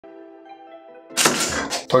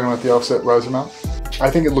Talking about the offset riser mount, I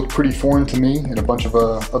think it looked pretty foreign to me and a bunch of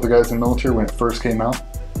other guys in the military when it first came out,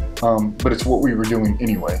 but it's what we were doing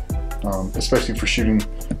anyway, especially for shooting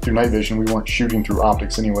through night vision. We weren't shooting through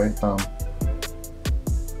optics anyway.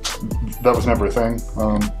 That was never a thing.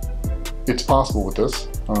 It's possible with this.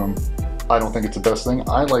 I don't think it's the best thing.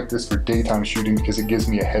 I like this for daytime shooting because it gives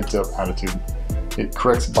me a heads up attitude. It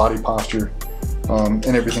corrects body posture and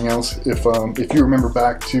everything else. If you remember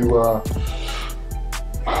back to,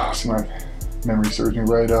 see my memory serves me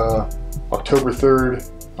right, October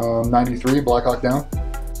 3rd, 93, Black Hawk Down.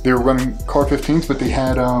 They were running Car 15s, but they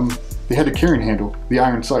had a carrying handle, the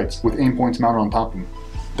iron sights, with aim points mounted on top of them.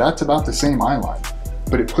 That's about the same eye line,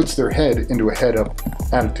 but it puts their head into a head-up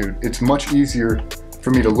attitude. It's much easier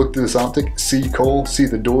for me to look to this optic, see Cole, see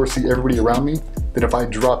the door, see everybody around me, than if I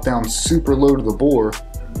drop down super low to the bore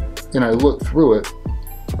and I look through it.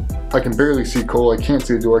 I can barely see Cole, I can't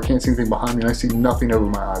see the door, I can't see anything behind me, and I see nothing over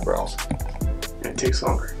my eyebrows. And it takes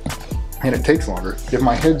longer. And it takes longer. If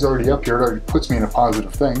my head's already up here, it already puts me in a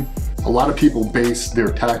positive thing. A lot of people base their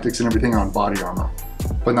tactics and everything on body armor,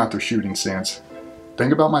 but not their shooting stance.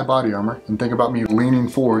 Think about my body armor and think about me leaning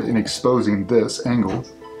forward and exposing this angle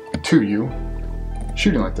to you,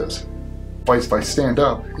 shooting like this. If I stand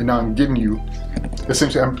up and now I'm giving you,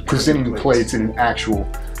 essentially I'm presenting plates in an actual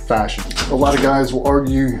fashion. A lot of guys will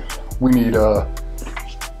argue we need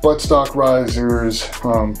buttstock risers.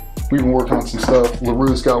 We've been working on some stuff.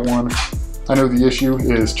 LaRue's got one. I know the issue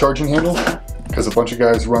is charging handle because a bunch of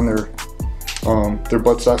guys run their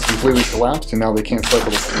buttstocks completely collapsed and now they can't cycle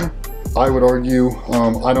the thing. I would argue,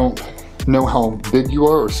 I don't know how big you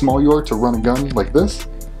are or small you are to run a gun like this.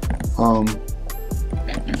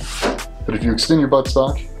 But if you extend your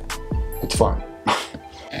buttstock, it's fine.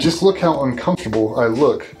 Just look how uncomfortable I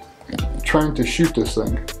look trying to shoot this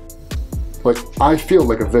thing. Like, I feel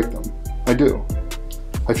like a victim. I do.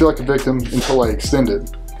 I feel like a victim until I extend it.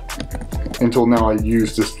 Until now I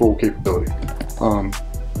use this full capability.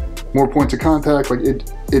 More points of contact, like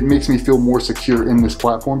it makes me feel more secure in this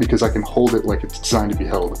platform because I can hold it like it's designed to be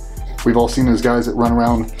held. We've all seen those guys that run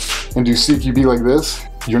around and do CQB like this.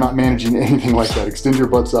 You're not managing anything like that. Extend your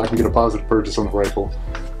buttstock and get a positive purchase on the rifle.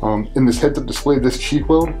 In this heads-up display, this cheek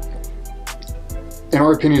weld, in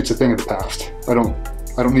our opinion, it's a thing of the past.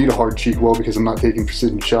 I don't need a hard cheek weld because I'm not taking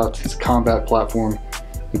precision shots. It's a combat platform.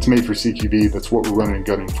 It's made for CQB. That's what we're running and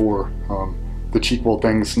gunning for. The cheek weld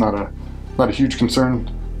thing's not a huge concern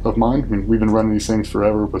of mine. I mean, we've been running these things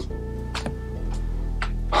forever, but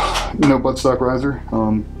no buttstock riser,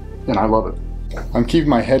 and I love it. I'm keeping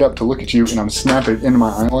my head up to look at you and I'm snapping it into my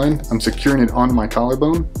eye line. I'm securing it onto my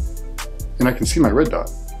collarbone and I can see my red dot.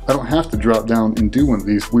 I don't have to drop down and do one of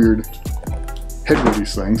these weird head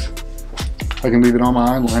release things. I can leave it on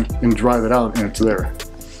my eye line and drive it out and it's there.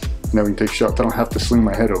 Now we can take shots. I don't have to sling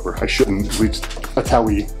my head over. I shouldn't, at least that's what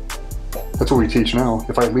we teach now.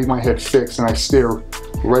 If I leave my head fixed and I stare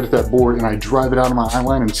right at that board and I drive it out of my eye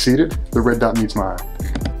line and seat it, the red dot meets my eye.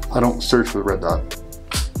 I don't search for the red dot.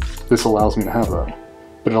 This allows me to have that.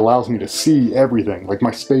 But it allows me to see everything, like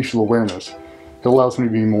my spatial awareness. It allows me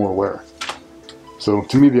to be more aware. So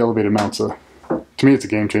to me, the elevated mount's to me, it's a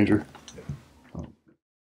game changer.